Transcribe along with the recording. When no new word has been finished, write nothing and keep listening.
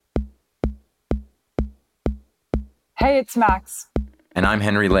Hey, it's Max. And I'm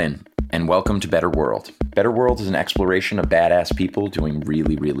Henry Lin, and welcome to Better World. Better World is an exploration of badass people doing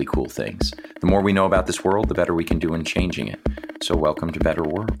really, really cool things. The more we know about this world, the better we can do in changing it. So welcome to Better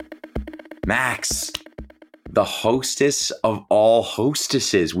World. Max, the hostess of all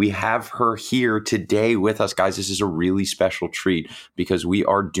hostesses. We have her here today with us. Guys, this is a really special treat because we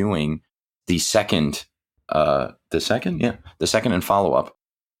are doing the second and follow-up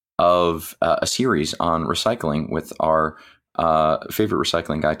of a series on recycling with our favorite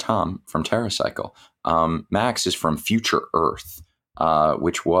recycling guy, Tom from TerraCycle. Max is from Future Earth,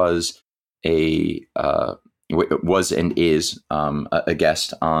 which was and is a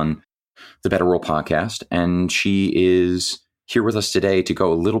guest on the Better World podcast, and she is here with us today to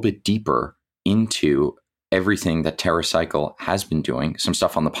go a little bit deeper into everything that TerraCycle has been doing, some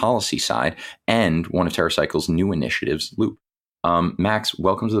stuff on the policy side, and one of TerraCycle's new initiatives, Loop. Max,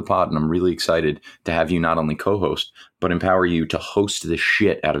 welcome to the pod, and I'm really excited to have you not only co-host, but empower you to host the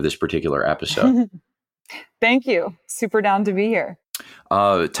shit out of this particular episode. Thank you. Super down to be here.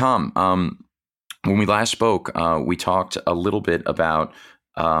 Tom, when we last spoke, we talked a little bit about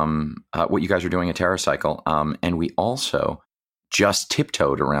what you guys are doing at TerraCycle, and we also just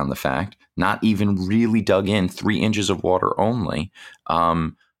tiptoed around the fact, not even really dug in, 3 inches of water only,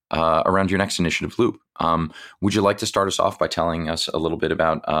 around your next initiative, Loop. Would you like to start us off by telling us a little bit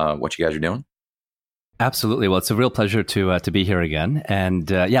about what you guys are doing? Absolutely. Well, it's a real pleasure to be here again. And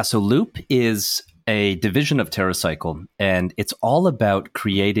so Loop is a division of TerraCycle, and it's all about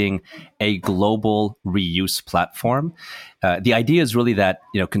creating a global reuse platform. The idea is really that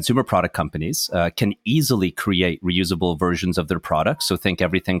consumer product companies can easily create reusable versions of their products. So think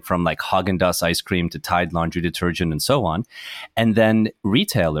everything from like Haagen-Dazs ice cream to Tide laundry detergent and so on. And then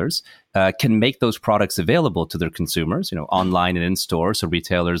retailers can make those products available to their consumers, online and in store. So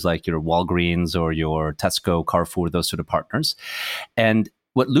retailers like your Walgreens or your Tesco, Carrefour, those sort of partners. And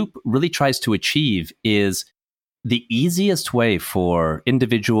what Loop really tries to achieve is the easiest way for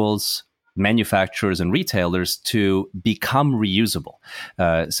individuals, manufacturers, and retailers to become reusable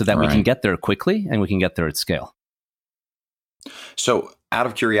so that we can get there quickly and we can get there at scale. So out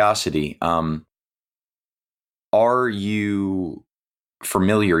of curiosity, are you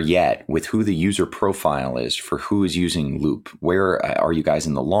familiar yet with who the user profile is for who is using Loop? Where are you guys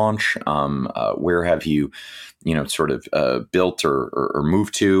in the launch? Where have you, built or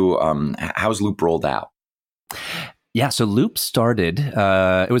moved to? How's Loop rolled out? Yeah, so Loop started,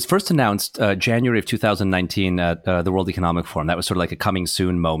 it was first announced January of 2019 at the World Economic Forum. That was sort of like a coming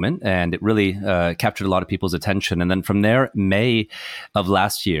soon moment, and it really captured a lot of people's attention. And then from there, May of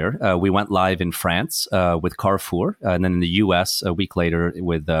last year, we went live in France with Carrefour, and then in the US a week later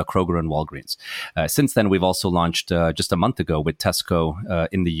with Kroger and Walgreens. Since then, we've also launched just a month ago with Tesco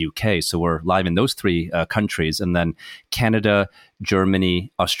in the UK. So we're live in those 3 countries, and then Canada,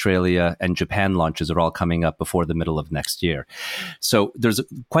 Germany, Australia, and Japan launches are all coming up before the middle of next year. So there's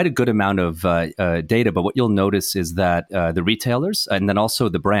quite a good amount of data, but what you'll notice is that the retailers and then also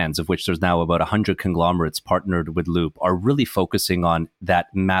the brands, of which there's now about 100 conglomerates partnered with Loop, are really focusing on that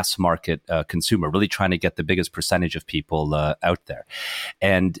mass market consumer, really trying to get the biggest percentage of people out there.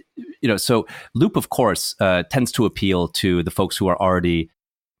 And, so Loop, of course, tends to appeal to the folks who are already,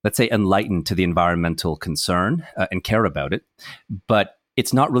 let's say, enlightened to the environmental concern and care about it. But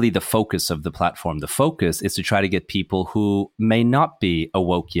it's not really the focus of the platform. The focus is to try to get people who may not be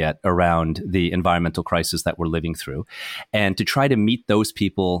awoke yet around the environmental crisis that we're living through, and to try to meet those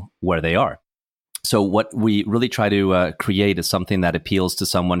people where they are. So what we really try to create is something that appeals to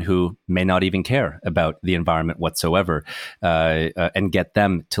someone who may not even care about the environment whatsoever, and get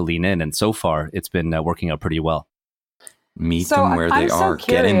them to lean in. And so far, it's been working out pretty well. Meet them where they are.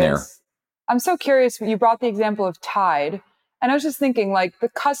 Get in there. I'm so curious. You brought the example of Tide. And I was just thinking, like, the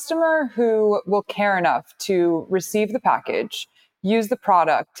customer who will care enough to receive the package, use the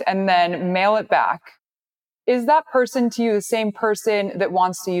product, and then mail it back, is that person to you the same person that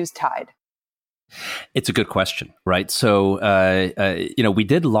wants to use Tide? It's a good question, right? So, we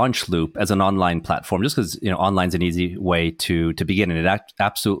did launch Loop as an online platform just because, online is an easy way to begin. And it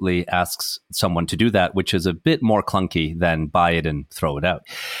absolutely asks someone to do that, which is a bit more clunky than buy it and throw it out.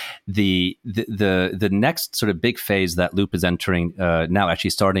 The next sort of big phase that Loop is entering now, actually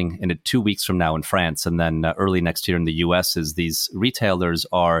starting in 2 weeks from now in France, and then early next year in the US, is these retailers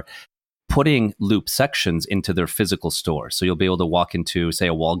are putting Loop sections into their physical store. So you'll be able to walk into, say,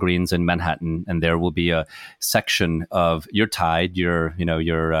 a Walgreens in Manhattan, and there will be a section of your Tide, your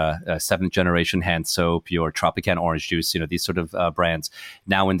 7th generation hand soap, your Tropicana orange juice, these sort of brands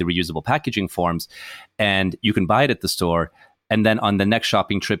now in the reusable packaging forms. And you can buy it at the store. And then on the next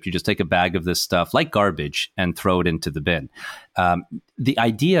shopping trip, you just take a bag of this stuff like garbage and throw it into the bin. The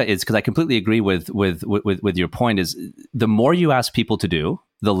idea is, because I completely agree with your point, is the more you ask people to do,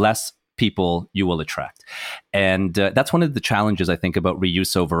 the less people you will attract. And that's one of the challenges I think about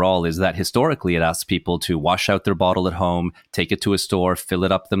reuse overall, is that historically it asks people to wash out their bottle at home, take it to a store, fill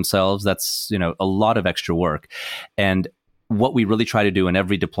it up themselves. That's, a lot of extra work. And what we really try to do in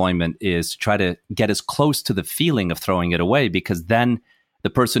every deployment is to try to get as close to the feeling of throwing it away, because then the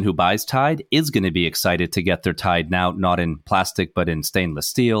person who buys Tide is going to be excited to get their Tide now, not in plastic, but in stainless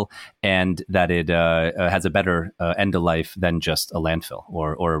steel, and that it has a better end of life than just a landfill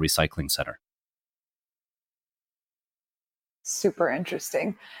or a recycling center. Super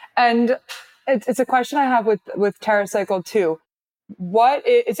interesting. And it's a question I have with TerraCycle too. What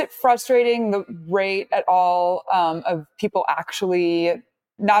is it frustrating the rate at all of people actually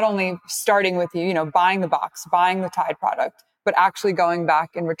not only starting with buying the box, buying the Tide product, but actually going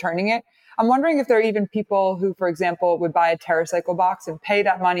back and returning it? I'm wondering if there are even people who, for example, would buy a TerraCycle box and pay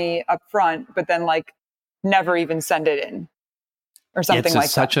that money up front, but then never even send it in or something like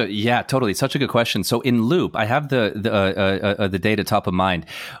that. Totally. Such a good question. So in Loop, I have the data top of mind.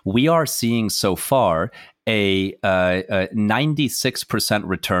 We are seeing so far a 96%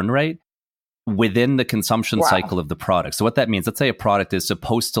 return rate within the consumption cycle of the product. So what that means, let's say a product is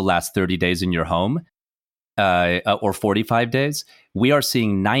supposed to last 30 days in your home, or 45 days, we are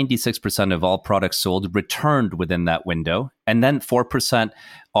seeing 96% of all products sold returned within that window. And then 4%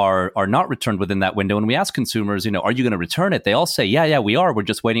 are not returned within that window. And we ask consumers, are you going to return it? They all say, yeah, we are. We're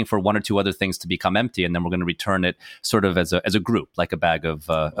just waiting for one or two other things to become empty. And then we're going to return it sort of as a group, like a bag of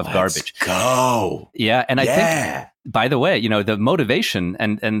garbage. Go. Yeah. And I think, by the way, the motivation,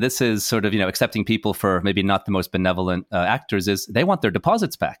 and this is sort of, accepting people for maybe not the most benevolent actors, is they want their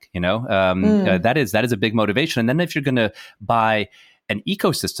deposits back. That is a big motivation. And then if you're going to buy an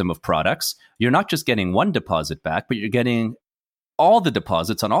ecosystem of products, you're not just getting one deposit back, but you're getting all the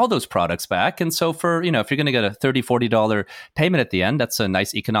deposits on all those products back. And so for, if you're going to get a $30, $40 payment at the end, that's a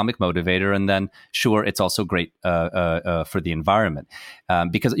nice economic motivator. And then sure, it's also great for the environment.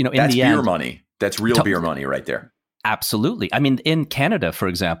 Because, in that's the beer end, money. That's real beer money right there. Absolutely. I mean, in Canada, for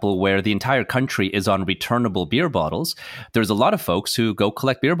example, where the entire country is on returnable beer bottles, there's a lot of folks who go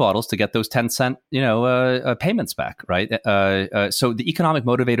collect beer bottles to get those 10-cent, payments back, right? So the economic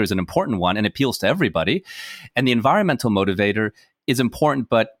motivator is an important one and appeals to everybody. And the environmental motivator is important,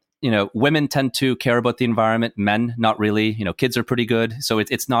 but women tend to care about the environment. Men, not really. Kids are pretty good. So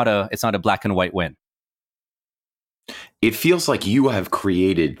it's not a black and white win. It feels like you have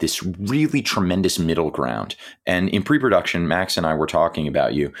created this really tremendous middle ground. And in pre-production, Max and I were talking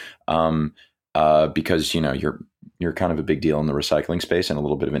about you because you're kind of a big deal in the recycling space and a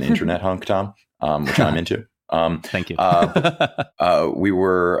little bit of an internet hunk, Tom, which I'm into. Thank you. We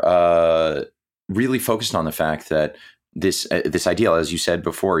were really focused on the fact that this ideal, as you said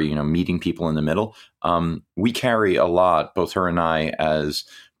before, meeting people in the middle. We carry a lot, both her and I, as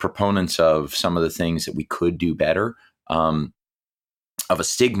proponents of some of the things that we could do better, of a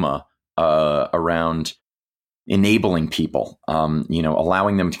stigma around enabling people,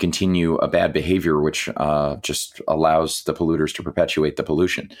 allowing them to continue a bad behavior, which just allows the polluters to perpetuate the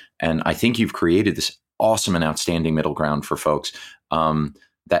pollution. And I think you've created this awesome and outstanding middle ground for folks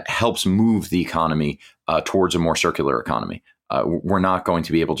that helps move the economy towards a more circular economy. We're not going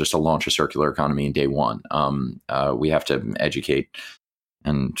to be able just to launch a circular economy in day one. We have to educate.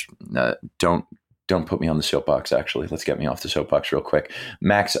 And don't put me on the soapbox, actually. Let's get me off the soapbox real quick.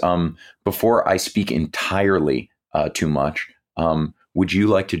 Max, before I speak entirely too much, would you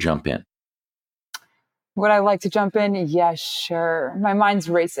like to jump in? Would I like to jump in? Yeah, sure. My mind's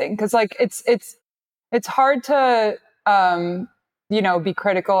racing because it's hard to be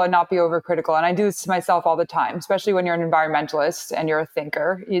critical and not be overcritical. And I do this to myself all the time, especially when you're an environmentalist and you're a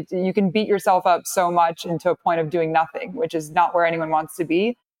thinker. You can beat yourself up so much into a point of doing nothing, which is not where anyone wants to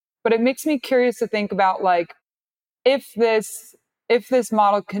be. But it makes me curious to think about if this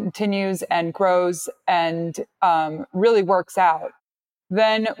model continues and grows and really works out,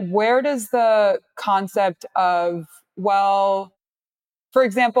 then where does the concept of, for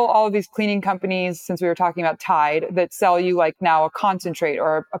example, all of these cleaning companies, since we were talking about Tide, that sell you now a concentrate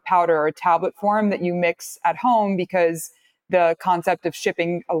or a powder or a tablet form that you mix at home, because the concept of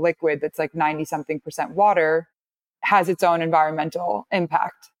shipping a liquid that's 90-something% water has its own environmental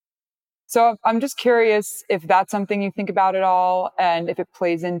impact. So I'm just curious if that's something you think about at all, and if it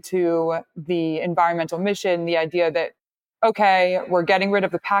plays into the environmental mission, the idea that, okay, we're getting rid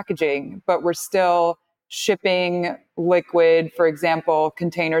of the packaging, but we're still shipping liquid, for example,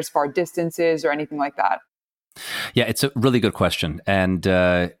 containers far distances or anything like that. Yeah, it's a really good question. And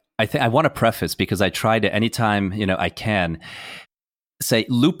I think I want to preface, because I try to, anytime, I can say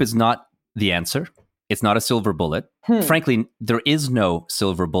Loop is not the answer. It's not a silver bullet. Frankly, there is no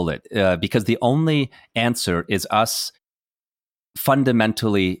silver bullet because the only answer is us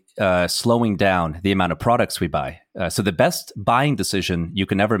fundamentally slowing down the amount of products we buy. So the best buying decision you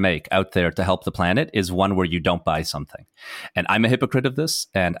can ever make out there to help the planet is one where you don't buy something. And I'm a hypocrite of this.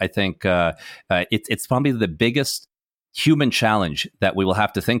 And I think it's probably the biggest human challenge that we will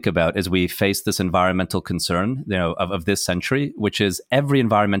have to think about as we face this environmental concern, of this century, which is every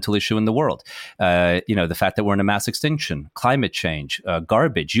environmental issue in the world. The fact that we're in a mass extinction, climate change,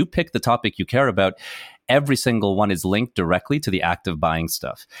 garbage. You pick the topic you care about. Every single one is linked directly to the act of buying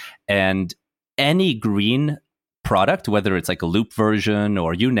stuff. And any green product, whether it's like a Loop version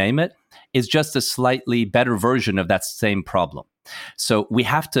or you name it, is just a slightly better version of that same problem. So we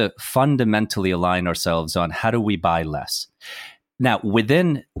have to fundamentally align ourselves on how do we buy less. Now,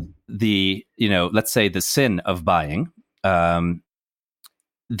 within the, let's say the sin of buying,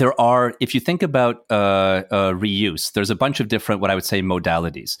 there are, if you think about reuse, there's a bunch of different, what I would say,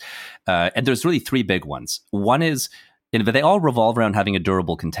 modalities. And there's really three big ones. One is, but they all revolve around having a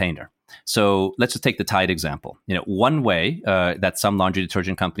durable container. So let's just take the Tide example. One way that some laundry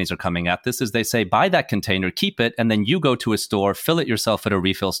detergent companies are coming at this is they say, buy that container, keep it, and then you go to a store, fill it yourself at a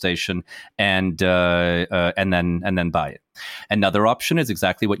refill station, and then buy it. Another option is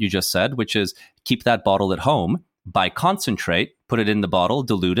exactly what you just said, which is keep that bottle at home, buy concentrate, put it in the bottle,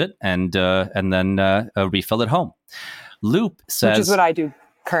 dilute it, and then refill at home. Loop says, which is what I do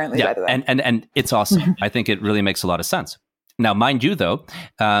currently, by the way. And it's awesome. I think it really makes a lot of sense. Now, mind you, though,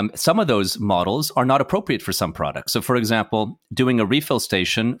 some of those models are not appropriate for some products. So, for example, doing a refill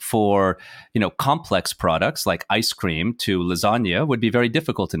station for, complex products like ice cream to lasagna would be very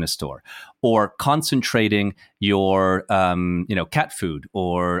difficult in a store. Or concentrating your, cat food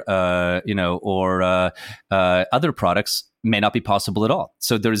or other products may not be possible at all.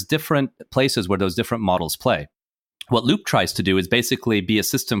 So there's different places where those different models play. What Loop tries to do is basically be a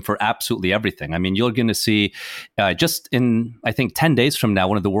system for absolutely everything. I mean, you're going to see just in, I think, 10 days from now,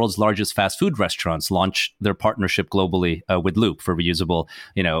 one of the world's largest fast food restaurants launch their partnership globally with Loop for reusable,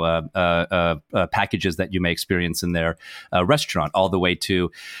 packages that you may experience in their restaurant, all the way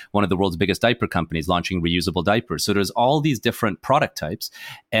to one of the world's biggest diaper companies launching reusable diapers. So there's all these different product types.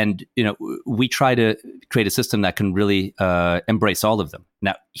 And, we try to create a system that can really embrace all of them.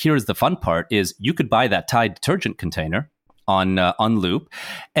 Now, here's the fun part is you could buy that Tide detergent container on Loop.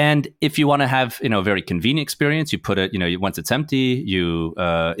 And if you want to have, a very convenient experience, you put it, once it's empty,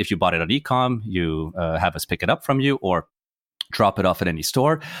 if you bought it on e-com, you have us pick it up from you or drop it off at any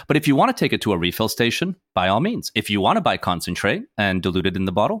store. But if you want to take it to a refill station, by all means. If you want to buy concentrate and dilute it in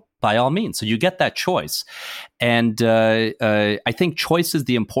the bottle, by all means. So you get that choice. And I think choice is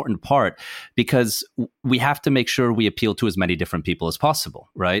the important part because we have to make sure we appeal to as many different people as possible,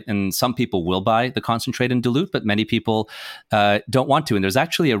 right? And some people will buy the concentrate and dilute, but many people don't want to. And there's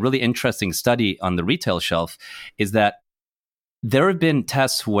actually a really interesting study on the retail shelf is that there have been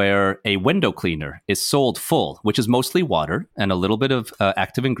tests where a window cleaner is sold full, which is mostly water and a little bit of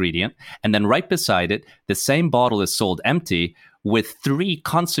active ingredient. And then right beside it, the same bottle is sold empty with 3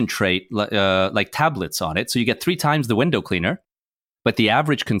 concentrate like tablets on it. So you get 3 times the window cleaner, but the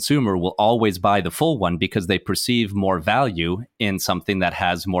average consumer will always buy the full one because they perceive more value in something that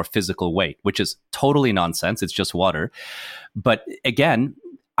has more physical weight, which is totally nonsense. It's just water. But again,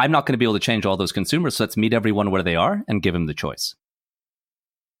 I'm not going to be able to change all those consumers. So let's meet everyone where they are and give them the choice.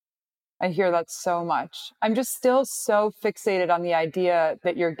 I hear that so much. I'm just still so fixated on the idea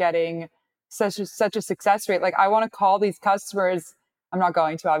that you're getting such a success rate. Like I want to call these customers. I'm not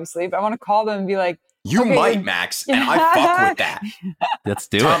going to, obviously, but I want to call them and be like, you might, Max, and I fuck with that. Let's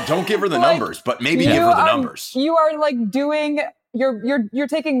do Tom, it. don't give her the numbers, but maybe give her the numbers. You are like doing... You're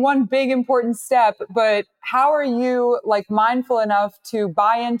taking one big important step, but how are you like mindful enough to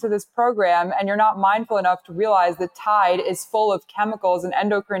buy into this program and you're not mindful enough to realize that Tide is full of chemicals and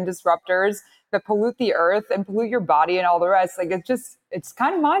endocrine disruptors that pollute the earth and pollute your body and all the rest? Like it's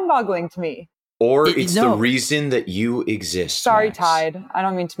kind of mind-boggling to me. Or it's the reason that you exist. Sorry, Max. Tide. I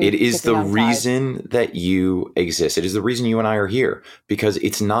don't mean to be. It is the reason Tide. that you exist. It is the reason you and I are here, because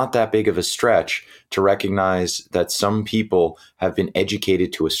it's not that big of a stretch to recognize that some people have been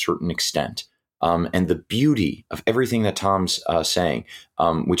educated to a certain extent. And the beauty of everything that Tom's saying,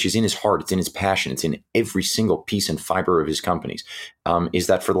 which is in his heart, it's in his passion, it's in every single piece and fiber of his companies, is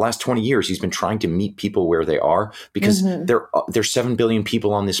that for the last 20 years, he's been trying to meet people where they are, because there's 7 billion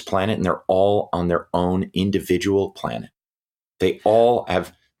people on this planet and they're all on their own individual planet. They all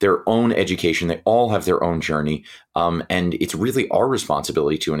have their own education. They all have their own journey. And it's really our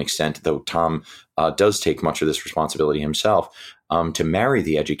responsibility to an extent, though Tom does take much of this responsibility himself, to marry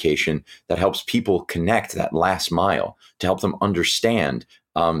the education that helps people connect that last mile, to help them understand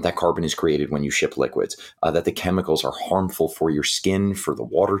that carbon is created when you ship liquids, that the chemicals are harmful for your skin, for the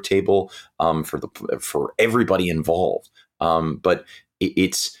water table, for everybody involved. But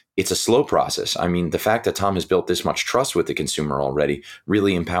it's a slow process. I mean, the fact that Tom has built this much trust with the consumer already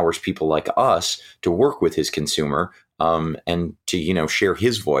really empowers people like us to work with his consumer and to, share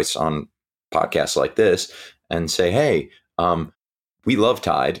his voice on podcasts like this and say, hey, we love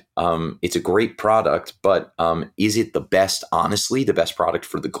Tide. It's a great product, but is it the best, honestly, the best product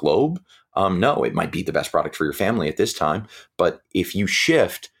for the globe? No, it might be the best product for your family at this time. But if you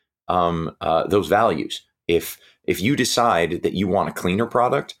shift those values, if you decide that you want a cleaner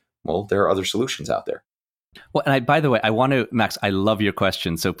product, well, there are other solutions out there. Well, and by the way, Max, I love your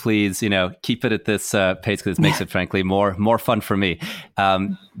question. So please, keep it at this pace because it makes it, frankly, more fun for me.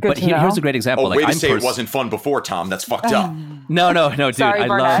 But here's a great example. Way to say it wasn't fun before, Tom. That's fucked up. No, dude. Sorry, I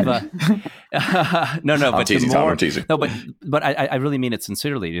love. No. I'm teasing, Tom. I'm teasing. No, but I really mean it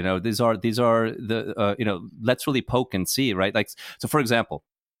sincerely. These are the let's really poke and see, right? Like, so for example,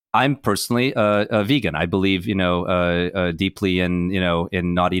 I'm personally a vegan. I believe, deeply in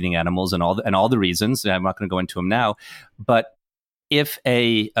not eating animals and all the reasons. I'm not going to go into them now. But if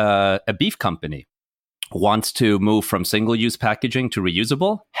a beef company wants to move from single-use packaging to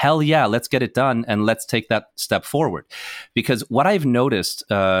reusable, hell yeah, let's get it done and let's take that step forward. Because what I've noticed,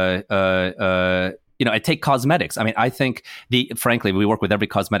 I take cosmetics. I mean, I think frankly, we work with every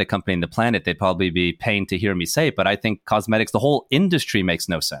cosmetic company in the planet. They'd probably be pained to hear me say it, but I think cosmetics, the whole industry makes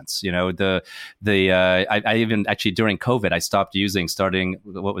no sense. I even actually during COVID, I stopped using, starting,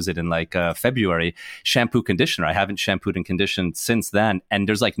 what was it, in February, shampoo, conditioner. I haven't shampooed and conditioned since then, and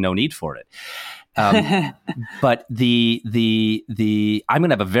there's no need for it. But I'm going to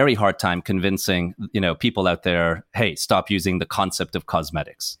have a very hard time convincing, people out there, hey, stop using the concept of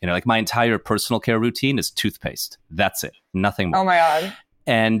cosmetics. My entire personal care routine is toothpaste. That's it. Nothing more. Oh my God.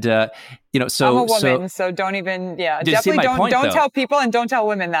 And, so I'm a woman, so don't even, definitely don't tell people and don't tell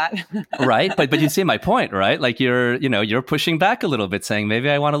women that. Right. But you see my point, right? You're pushing back a little bit, saying maybe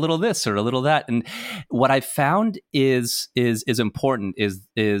I want a little this or a little that. And what I found is important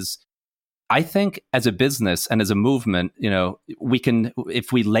is I think as a business and as a movement, we can,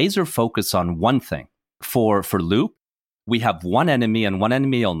 if we laser focus on one thing for Loop, we have one enemy and one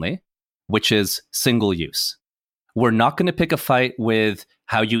enemy only, which is single use. We're not going to pick a fight with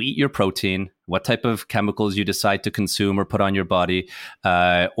how you eat your protein, what type of chemicals you decide to consume or put on your body,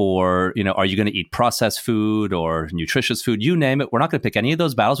 or, are you going to eat processed food or nutritious food? You name it. We're not going to pick any of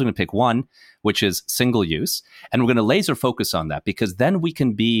those battles. We're going to pick one, which is single use. And we're going to laser focus on that, because then we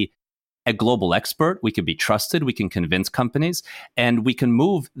can be a global expert. We can be trusted. We can convince companies, and we can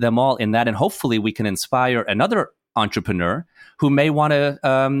move them all in that. And hopefully we can inspire another entrepreneur who may want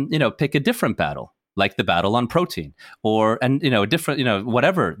to, pick a different battle, like the battle on protein, or a different,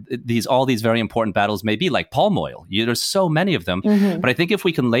 whatever all these very important battles may be, like palm oil. There's so many of them. Mm-hmm. But I think if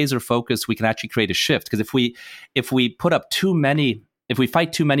we can laser focus, we can actually create a shift. Because if we put up too many, if we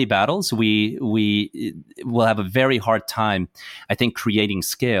fight too many battles, we will have a very hard time, I think, creating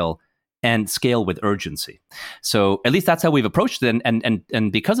scale. And scale with urgency. So at least that's how we've approached it.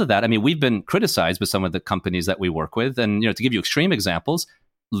 And because of that, I mean, we've been criticized with some of the companies that we work with. And, to give you extreme examples,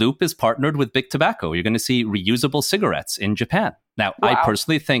 Loop is partnered with Big Tobacco. You're going to see reusable cigarettes in Japan. Now, wow. I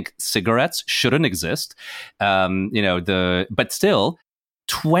personally think cigarettes shouldn't exist. But still,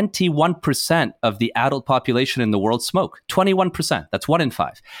 21% of the adult population in the world smoke. 21%. That's 1 in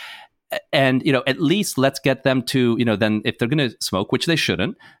 5. And, at least let's get them to, then if they're going to smoke, which they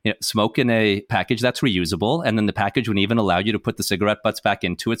shouldn't, smoke in a package that's reusable. And then the package would even allow you to put the cigarette butts back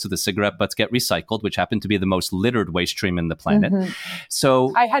into it. So the cigarette butts get recycled, which happen to be the most littered waste stream in the planet. Mm-hmm.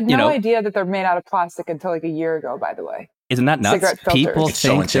 So I had no idea that they're made out of plastic until a year ago, by the way. Isn't that nuts? People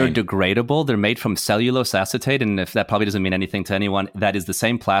think they're degradable. They're made from cellulose acetate. And if that probably doesn't mean anything to anyone, that is the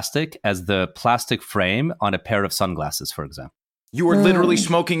same plastic as the plastic frame on a pair of sunglasses, for example. You are literally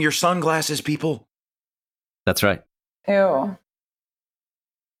smoking your sunglasses, people. That's right. Ew.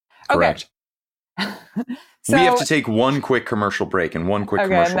 Correct. Okay. We have to take one quick commercial break and one quick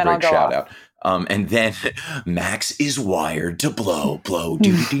commercial break shout out. And then Max is wired to blow.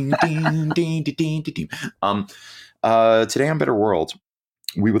 Today on Better World,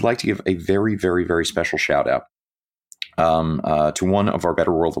 we would like to give a very, very, very special shout out to one of our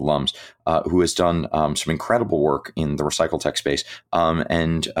Better World alums who has done some incredible work in the recycle tech space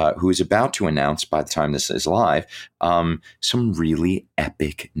and who is about to announce, by the time this is live, some really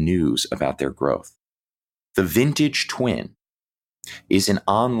epic news about their growth. The Vintage Twin is an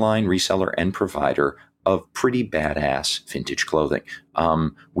online reseller and provider of pretty badass vintage clothing.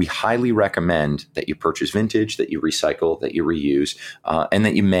 We highly recommend that you purchase vintage, that you recycle, that you reuse, and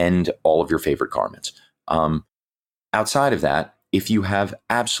that you mend all of your favorite garments. Outside of that, if you have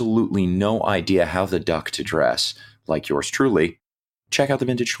absolutely no idea how the duck to dress, like yours truly, check out the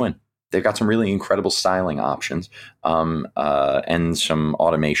Vintage Twin. They've got some really incredible styling options and some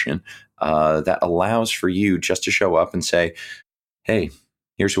automation that allows for you just to show up and say, hey,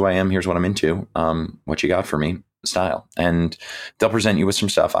 here's who I am, here's what I'm into, what you got for me, style. And they'll present you with some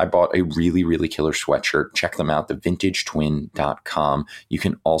stuff. I bought a really, really killer sweatshirt. Check them out, thevintagetwin.com. You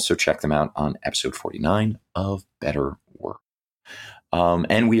can also check them out on episode 49 of Better Work.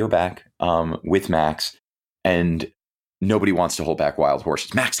 And we are back with Max, and nobody wants to hold back wild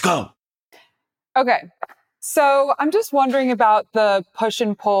horses. Max, go! Okay. So I'm just wondering about the push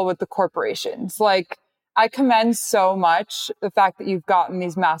and pull with the corporations. Like, I commend so much the fact that you've gotten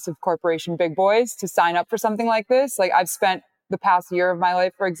these massive corporation big boys to sign up for something like this. Like, I've spent the past year of my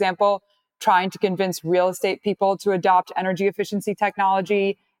life, for example, trying to convince real estate people to adopt energy efficiency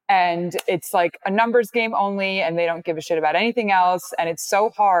technology. And it's like a numbers game only, and they don't give a shit about anything else. And it's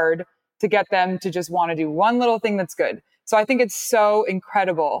so hard to get them to just want to do one little thing that's good. So I think it's so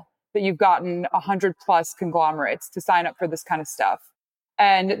incredible that you've gotten 100+ conglomerates to sign up for this kind of stuff,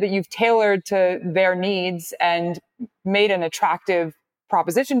 and that you've tailored to their needs and made an attractive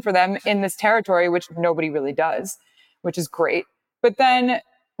proposition for them in this territory, which nobody really does, which is great. But then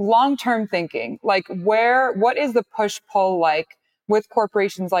long-term thinking, like what is the push-pull like with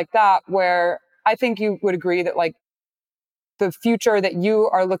corporations like that, where I think you would agree that like the future that you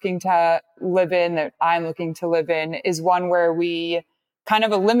are looking to live in, that I'm looking to live in, is one where we kind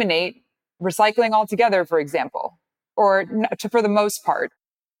of eliminate recycling altogether, for example, or for the most part.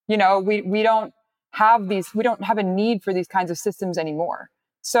 You know, we don't have a need for these kinds of systems anymore.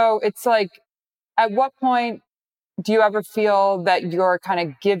 So it's like, at what point do you ever feel that you're kind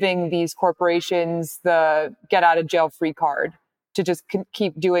of giving these corporations the get out of jail free card to just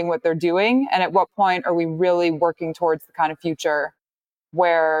keep doing what they're doing? And at what point are we really working towards the kind of future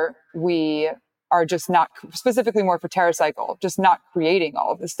where we are just not, specifically more for TerraCycle, just not creating all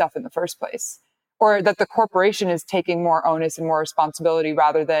of this stuff in the first place? Or that the corporation is taking more onus and more responsibility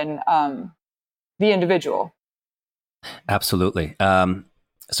rather than the individual? Absolutely.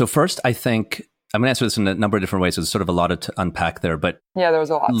 So first, I think I'm going to answer this in a number of different ways. There's sort of a lot to unpack there, but yeah, there was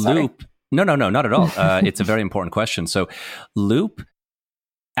a lot. Loop. No, not at all. It's a very important question. So Loop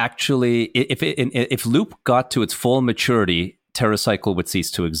actually, if Loop got to its full maturity, TerraCycle would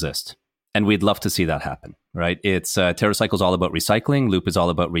cease to exist. And we'd love to see that happen, right? It's TerraCycle is all about recycling. Loop is all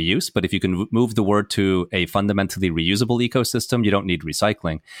about reuse. But if you can move the word to a fundamentally reusable ecosystem, you don't need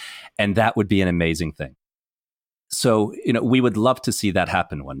recycling. And that would be an amazing thing. So, we would love to see that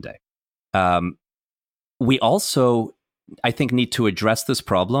happen one day. We also, I think, need to address this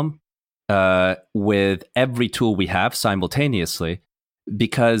problem with every tool we have simultaneously,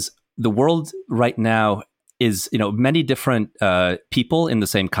 because the world right now is, many different people in the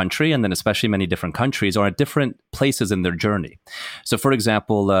same country, and then especially many different countries are at different places in their journey. So, for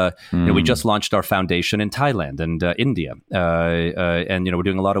example, we just launched our foundation in Thailand and India, and we're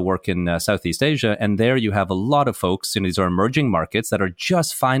doing a lot of work in Southeast Asia. And there you have a lot of folks, these are emerging markets that are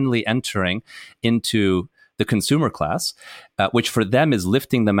just finally entering into the consumer class, which for them is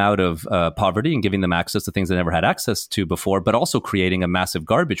lifting them out of poverty and giving them access to things they never had access to before, but also creating a massive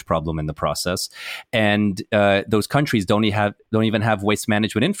garbage problem in the process. And those countries don't even have waste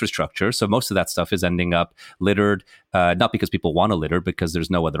management infrastructure. So most of that stuff is ending up littered, not because people want to litter, because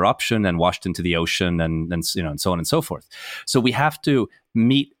there's no other option, and washed into the ocean and so on and so forth. So we have to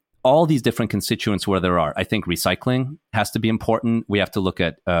meet all these different constituents where there are. I think recycling has to be important. We have to look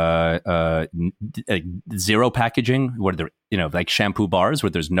at zero packaging, where there, like shampoo bars,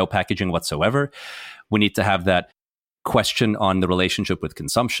 where there's no packaging whatsoever. We need to have that question on the relationship with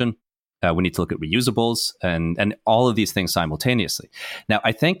consumption. We need to look at reusables and all of these things simultaneously. Now,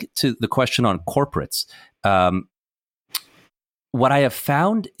 I think to the question on corporates, what I have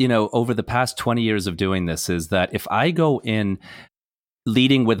found, over the past 20 years of doing this is that if I go in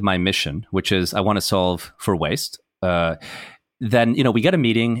leading with my mission, which is I want to solve for waste, then we get a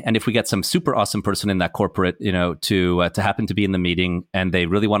meeting, and if we get some super awesome person in that corporate, to happen to be in the meeting, and they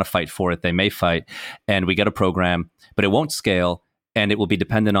really want to fight for it, they may fight, and we get a program, but it won't scale. and it will be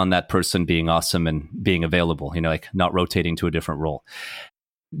dependent on that person being awesome and being available, like not rotating to a different role.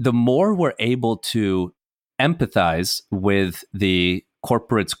 The more we're able to empathize with the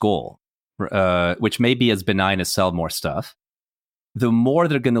corporate's goal, which may be as benign as sell more stuff, the more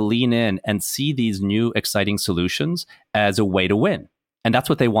they're going to lean in and see these new exciting solutions as a way to win. And that's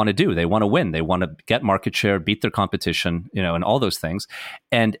what they want to do. They want to win. They want to get market share, beat their competition, and all those things.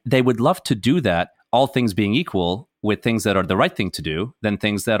 And they would love to do that, all things being equal, with things that are the right thing to do than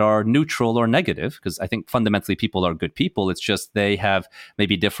things that are neutral or negative. Because I think fundamentally people are good people. It's just they have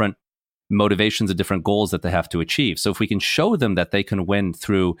maybe different motivations and different goals that they have to achieve. So if we can show them that they can win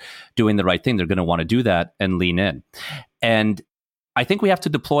through doing the right thing, they're going to want to do that and lean in. And I think we have to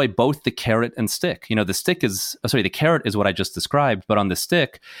deploy both the carrot and stick. The carrot is what I just described, but on the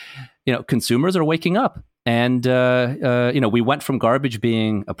stick, consumers are waking up, and we went from garbage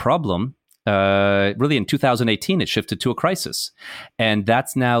being a problem. Really, in 2018, it shifted to a crisis, and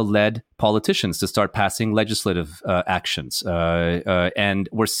that's now led politicians to start passing legislative actions, and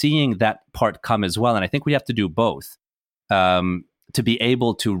we're seeing that part come as well. And I think we have to do both. To be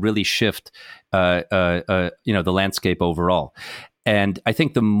able to really shift, the landscape overall. And I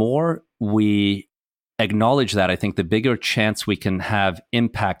think the more we acknowledge that, I think the bigger chance we can have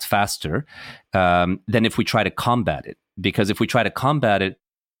impact faster than if we try to combat it. Because if we try to combat it,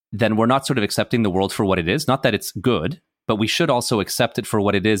 then we're not sort of accepting the world for what it is. Not that it's good, but we should also accept it for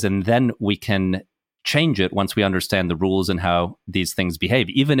what it is. And then we can change it once we understand the rules and how these things behave,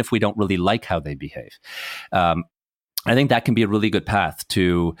 even if we don't really like how they behave. I think that can be a really good path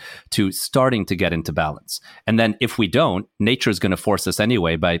to starting to get into balance. And then if we don't, nature is going to force us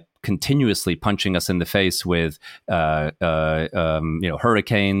anyway by continuously punching us in the face with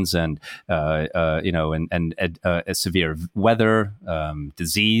hurricanes and severe weather,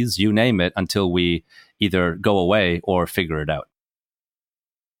 disease, you name it, until we either go away or figure it out.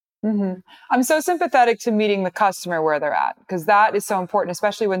 Mm-hmm. I'm so sympathetic to meeting the customer where they're at, because that is so important,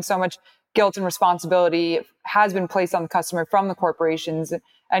 especially when so much guilt and responsibility has been placed on the customer from the corporations.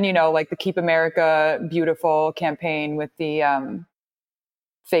 And, like the Keep America Beautiful campaign with the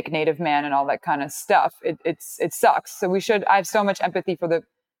fake native man and all that kind of stuff. It sucks. So I have so much empathy for the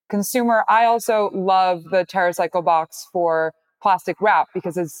consumer. I also love the TerraCycle box for plastic wrap,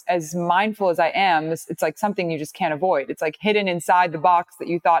 because as mindful as I am, it's like something you just can't avoid. It's like hidden inside the box that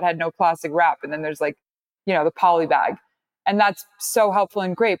you thought had no plastic wrap. And then there's the poly bag. And that's so helpful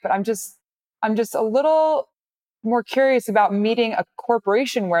and great. But I'm just a little more curious about meeting a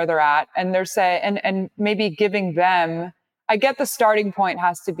corporation where they're at, and they're saying, and maybe giving them, I get the starting point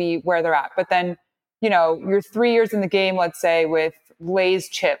has to be where they're at, but then, you're 3 years in the game, let's say, with Lay's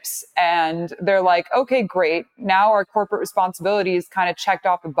chips, and they're like, okay, great. Now our corporate responsibility is kind of checked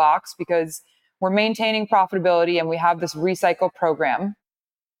off the box because we're maintaining profitability and we have this recycle program.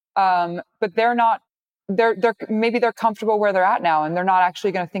 But they're not, maybe they're comfortable where they're at now, and they're not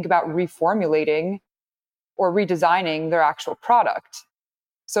actually going to think about reformulating or redesigning their actual product.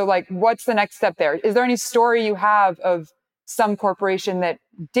 So what's the next step there? Is there any story you have of some corporation that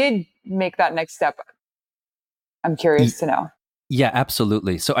did make that next step? I'm curious to know. Yeah,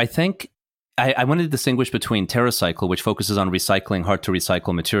 absolutely. So I think I wanted to distinguish between TerraCycle, which focuses on recycling hard to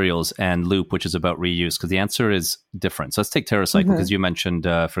recycle materials, and Loop, which is about reuse, because the answer is different. So let's take TerraCycle, because you mentioned,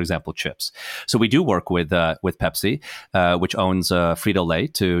 for example, chips. So we do work with Pepsi, which owns Frito-Lay,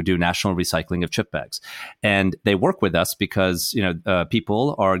 to do national recycling of chip bags. And they work with us because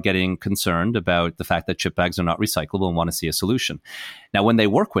people are getting concerned about the fact that chip bags are not recyclable and want to see a solution. Now, when they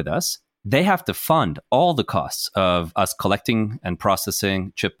work with us, they have to fund all the costs of us collecting and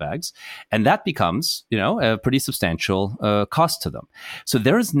processing chip bags. And that becomes, a pretty substantial cost to them. So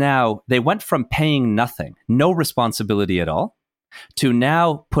they went from paying nothing, no responsibility at all, to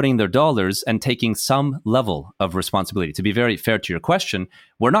now putting their dollars and taking some level of responsibility. To be very fair to your question,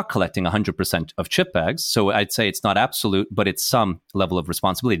 we're not collecting 100% of chip bags. So I'd say it's not absolute, but it's some level of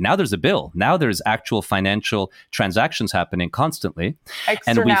responsibility. Now there's a bill. Now there's actual financial transactions happening constantly.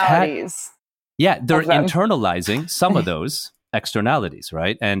 Externalities. They're internalizing some of those externalities,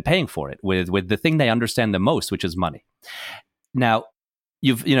 right? And paying for it with the thing they understand the most, which is money. Now,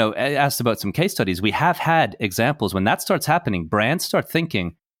 you've asked about some case studies. We have had examples when that starts happening. Brands start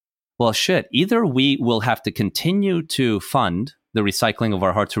thinking, well, shit, either we will have to continue to fund the recycling of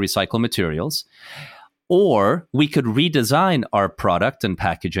our hard to recycle materials, or we could redesign our product and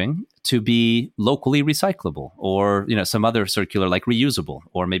packaging to be locally recyclable, or some other circular, like reusable,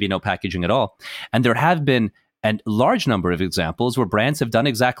 or maybe no packaging at all. And there have been And large number of examples where brands have done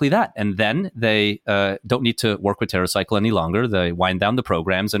exactly that. And then they don't need to work with TerraCycle any longer. They wind down the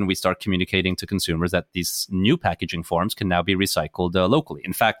programs, and we start communicating to consumers that these new packaging forms can now be recycled locally.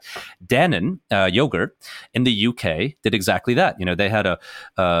 In fact, Dannon yogurt in the UK did exactly that. They had a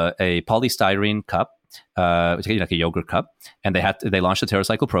polystyrene cup, like a yogurt cup, and they launched a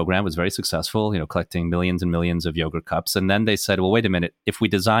TerraCycle program. It was very successful, collecting millions and millions of yogurt cups. And then they said, well, wait a minute, if we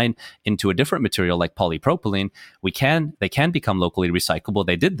design into a different material like polypropylene, they can become locally recyclable.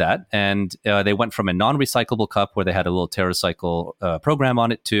 They did that, and they went from a non-recyclable cup where they had a little TerraCycle program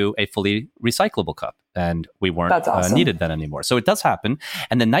on it to a fully recyclable cup. And we weren't needed then anymore. So it does happen.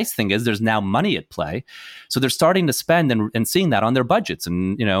 And the nice thing is there's now money at play. So they're starting to spend and seeing that on their budgets.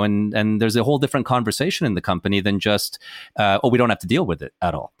 And, and there's a whole different conversation in the company than just, we don't have to deal with it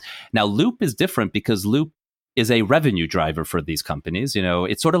at all. Now, Loop is different because Loop is a revenue driver for these companies.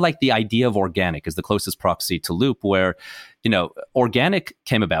 It's sort of like the idea of organic is the closest proxy to Loop, where, organic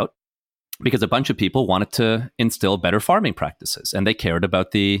came about because a bunch of people wanted to instill better farming practices, and they cared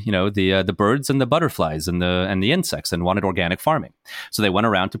about the birds and the butterflies and the insects, and wanted organic farming. So they went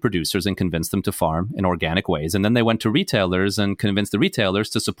around to producers and convinced them to farm in organic ways, and then they went to retailers and convinced the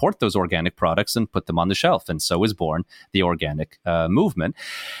retailers to support those organic products and put them on the shelf. And so was born the organic movement.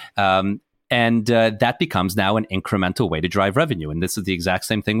 And that becomes now an incremental way to drive revenue. And this is the exact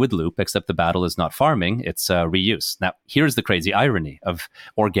same thing with Loop, except the battle is not farming, it's reuse. Now, here's the crazy irony of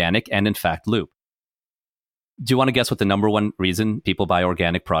organic and, in fact, Loop. Do you want to guess what the number one reason people buy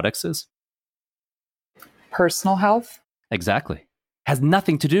organic products is? Personal health? Exactly. Has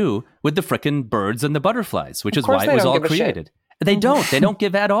nothing to do with the frickin' birds and the butterflies, which is why it was all created. They don't. They don't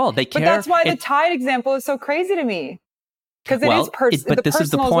give at all. They care. But that's why the Tide example is so crazy to me. Because it is personal. But this is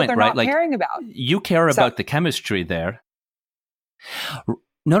the point, right? Like, caring about. You care about the chemistry there.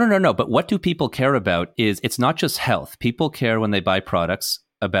 No. But what do people care about is it's not just health. People care when they buy products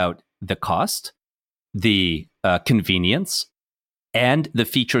about the cost, the convenience, and the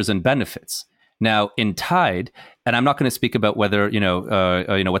features and benefits. Now, in Tide, and I'm not going to speak about whether,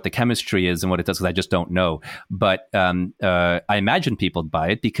 what the chemistry is and what it does, because I just don't know. But I imagine people buy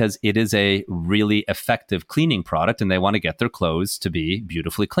it because it is a really effective cleaning product, and they want to get their clothes to be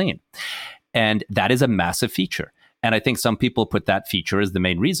beautifully clean. And that is a massive feature. And I think some people put that feature as the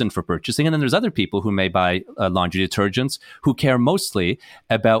main reason for purchasing. And then there's other people who may buy laundry detergents who care mostly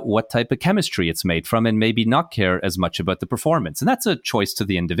about what type of chemistry it's made from, and maybe not care as much about the performance. And that's a choice to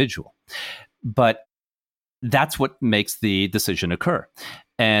the individual. But that's what makes the decision occur.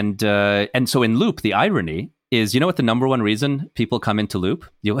 And so in Loop, the irony is, what the number one reason people come into Loop?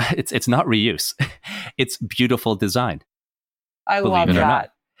 It's not reuse. It's beautiful design. I love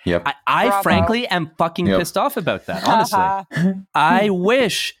that. Yep. I frankly am fucking pissed off about that, honestly. I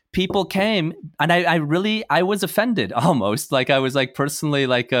wish people came, and I was offended almost. Like I was like personally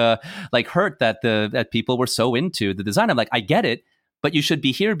like hurt that people were so into the design. I'm like, I get it, but you should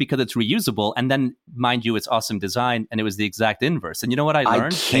be here because it's reusable. And then, mind you, it's awesome design, and it was the exact inverse. And you know what I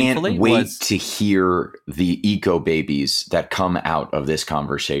learned? I can't wait to hear the eco babies that come out of this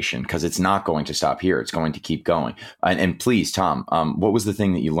conversation, because it's not going to stop here. It's going to keep going. And please, Tom, what was the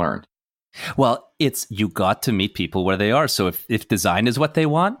thing that you learned? Well, you got to meet people where they are. So if design is what they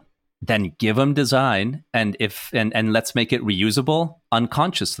want, then give them design, and let's make it reusable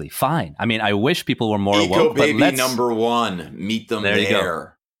unconsciously. Fine. I mean, I wish people were more awoke. Eco-baby number one, meet them there. You go.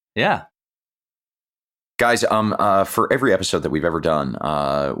 Yeah. Guys, for every episode that we've ever done,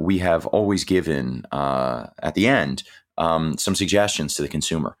 we have always given, at the end, some suggestions to the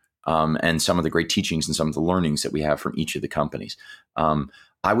consumer, and some of the great teachings and some of the learnings that we have from each of the companies.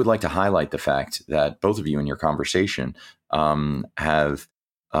 I would like to highlight the fact that both of you in your conversation have,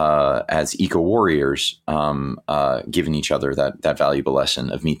 as eco warriors, given each other that valuable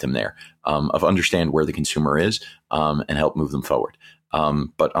lesson of meet them there, of understand where the consumer is, and help move them forward.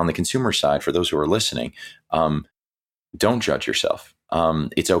 But on the consumer side, for those who are listening, don't judge yourself.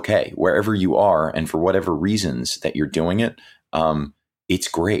 It's okay wherever you are, and for whatever reasons that you're doing it. It's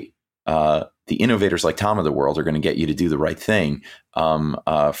great. The innovators like Tom of the world are going to get you to do the right thing,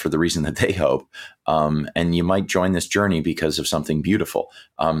 for the reason that they hope. And you might join this journey because of something beautiful.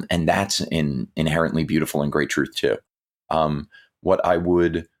 And that's inherently beautiful and great truth too. What I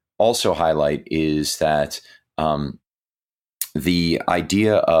would also highlight is that the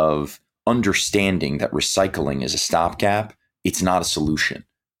idea of understanding that recycling is a stopgap, it's not a solution,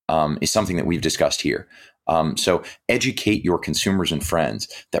 is something that we've discussed here. So educate your consumers and friends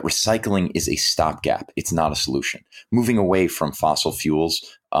that recycling is a stopgap. It's not a solution. Moving away from fossil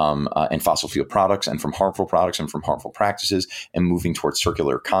fuels and fossil fuel products and from harmful products and from harmful practices, and moving towards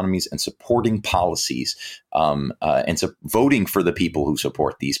circular economies and supporting policies voting for the people who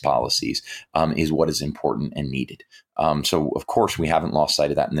support these policies is what is important and needed. So, of course, we haven't lost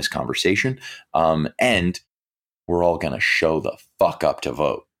sight of that in this conversation. And we're all going to show the fuck up to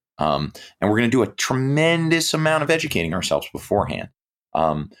vote. And we're going to do a tremendous amount of educating ourselves beforehand.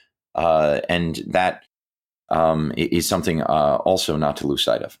 And that is something also not to lose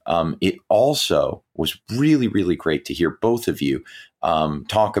sight of. It also was really, really great to hear both of you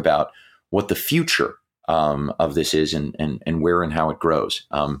talk about what the future of this is and where and how it grows.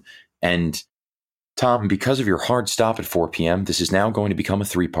 And Tom, because of your hard stop at 4 p.m., this is now going to become a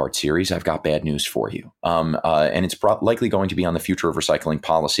 3-part series. I've got bad news for you. And it's likely going to be on the future of recycling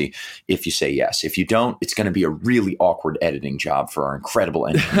policy if you say yes. If you don't, it's going to be a really awkward editing job for our incredible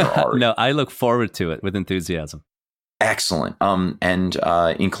engineer, Ari. No, I look forward to it with enthusiasm. Excellent. And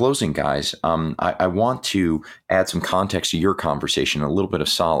in closing, guys, I want to add some context to your conversation, a little bit of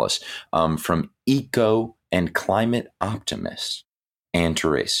solace from eco and climate optimist Anne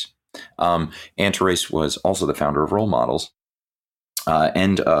Therese. Anne Therese was also the founder of Role Models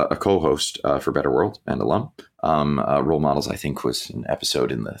and a co-host for Better World and alum. Role Models, I think, was an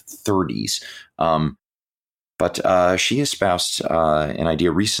episode in the 30s. But she espoused an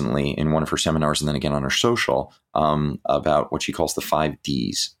idea recently in one of her seminars and then again on her social about what she calls the 5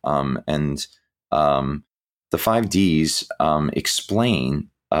 Ds. And the 5 Ds explain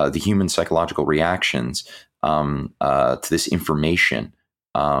the human psychological reactions to this information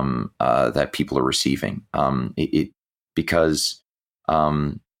that people are receiving. Because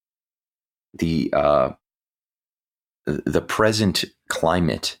the present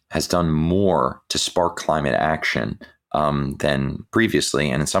climate has done more to spark climate action than previously,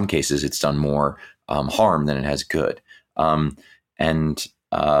 and in some cases, it's done more harm than it has good. And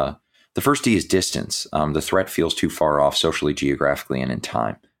the first D is distance. The threat feels too far off socially, geographically, and in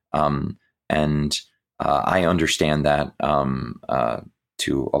time. And I understand that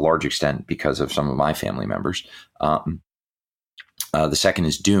to a large extent because of some of my family members. The second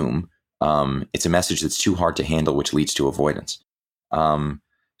is doom. It's a message that's too hard to handle, which leads to avoidance.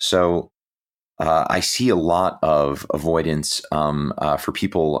 So I see a lot of avoidance for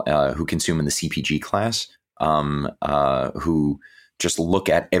people who consume in the CPG class, who just look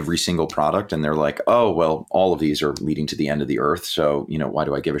at every single product and they're like, oh, well, all of these are leading to the end of the earth. So, why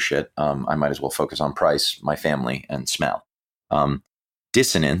do I give a shit? I might as well focus on price, my family, and smell.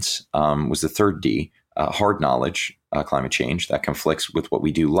 Dissonance was the third D, hard knowledge, climate change that conflicts with what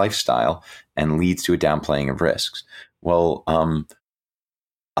we do lifestyle and leads to a downplaying of risks. Well,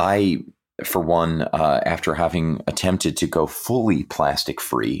 I, for one, after having attempted to go fully plastic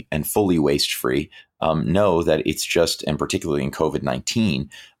free and fully waste free, know that it's just, and particularly in COVID-19,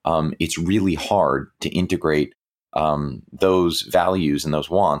 it's really hard to integrate those values and those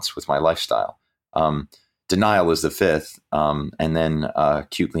wants with my lifestyle. Denial is the fifth, and then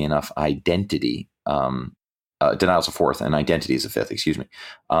cutely enough, identity. Denial is the fourth, and identity is the fifth. Excuse me.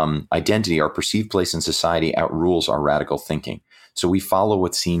 Identity, our perceived place in society, outrules our radical thinking. So we follow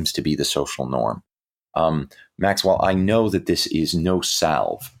what seems to be the social norm. Max, while I know that this is no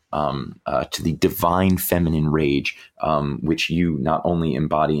salve to the divine feminine rage, which you not only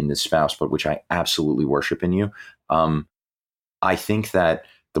embody in this spouse, but which I absolutely worship in you, I think that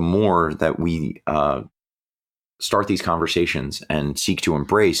the more that we start these conversations and seek to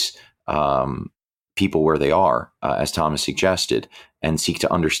embrace people where they are, as Thomas suggested, and seek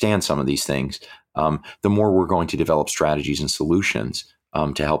to understand some of these things, the more we're going to develop strategies and solutions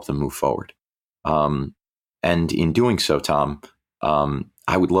to help them move forward. And in doing so, Tom,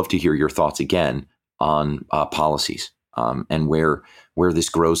 I would love to hear your thoughts again on policies and where this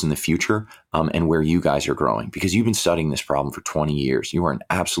grows in the future and where you guys are growing, because you've been studying this problem for 20 years. You are an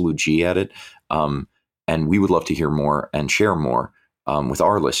absolute G at it. And we would love to hear more and share more with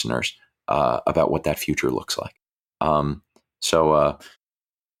our listeners about what that future looks like. So,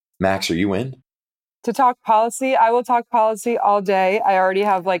 Max, are you in? To talk policy, I will talk policy all day. I already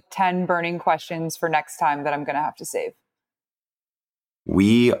have like 10 burning questions for next time that I'm going to have to save.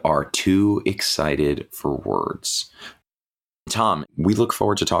 We are too excited for words. Tom, we look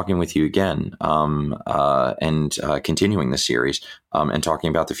forward to talking with you again and continuing this series and talking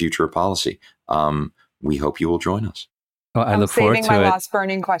about the future of policy. We hope you will join us. Well, I look forward to it. Saving my last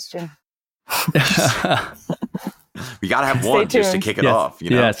burning question. We got to have one just to kick it off.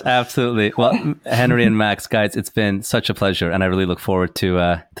 Yes, absolutely. Well, Henry and Max, guys, it's been such a pleasure. And I really look forward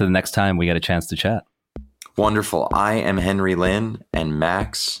to the next time we get a chance to chat. Wonderful. I am Henry Lynn, and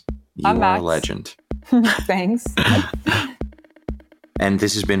Max, you are a legend. Thanks. And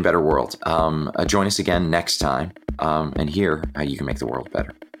this has been Better World. Join us again next time and hear how you can make the world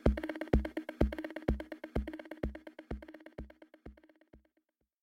better.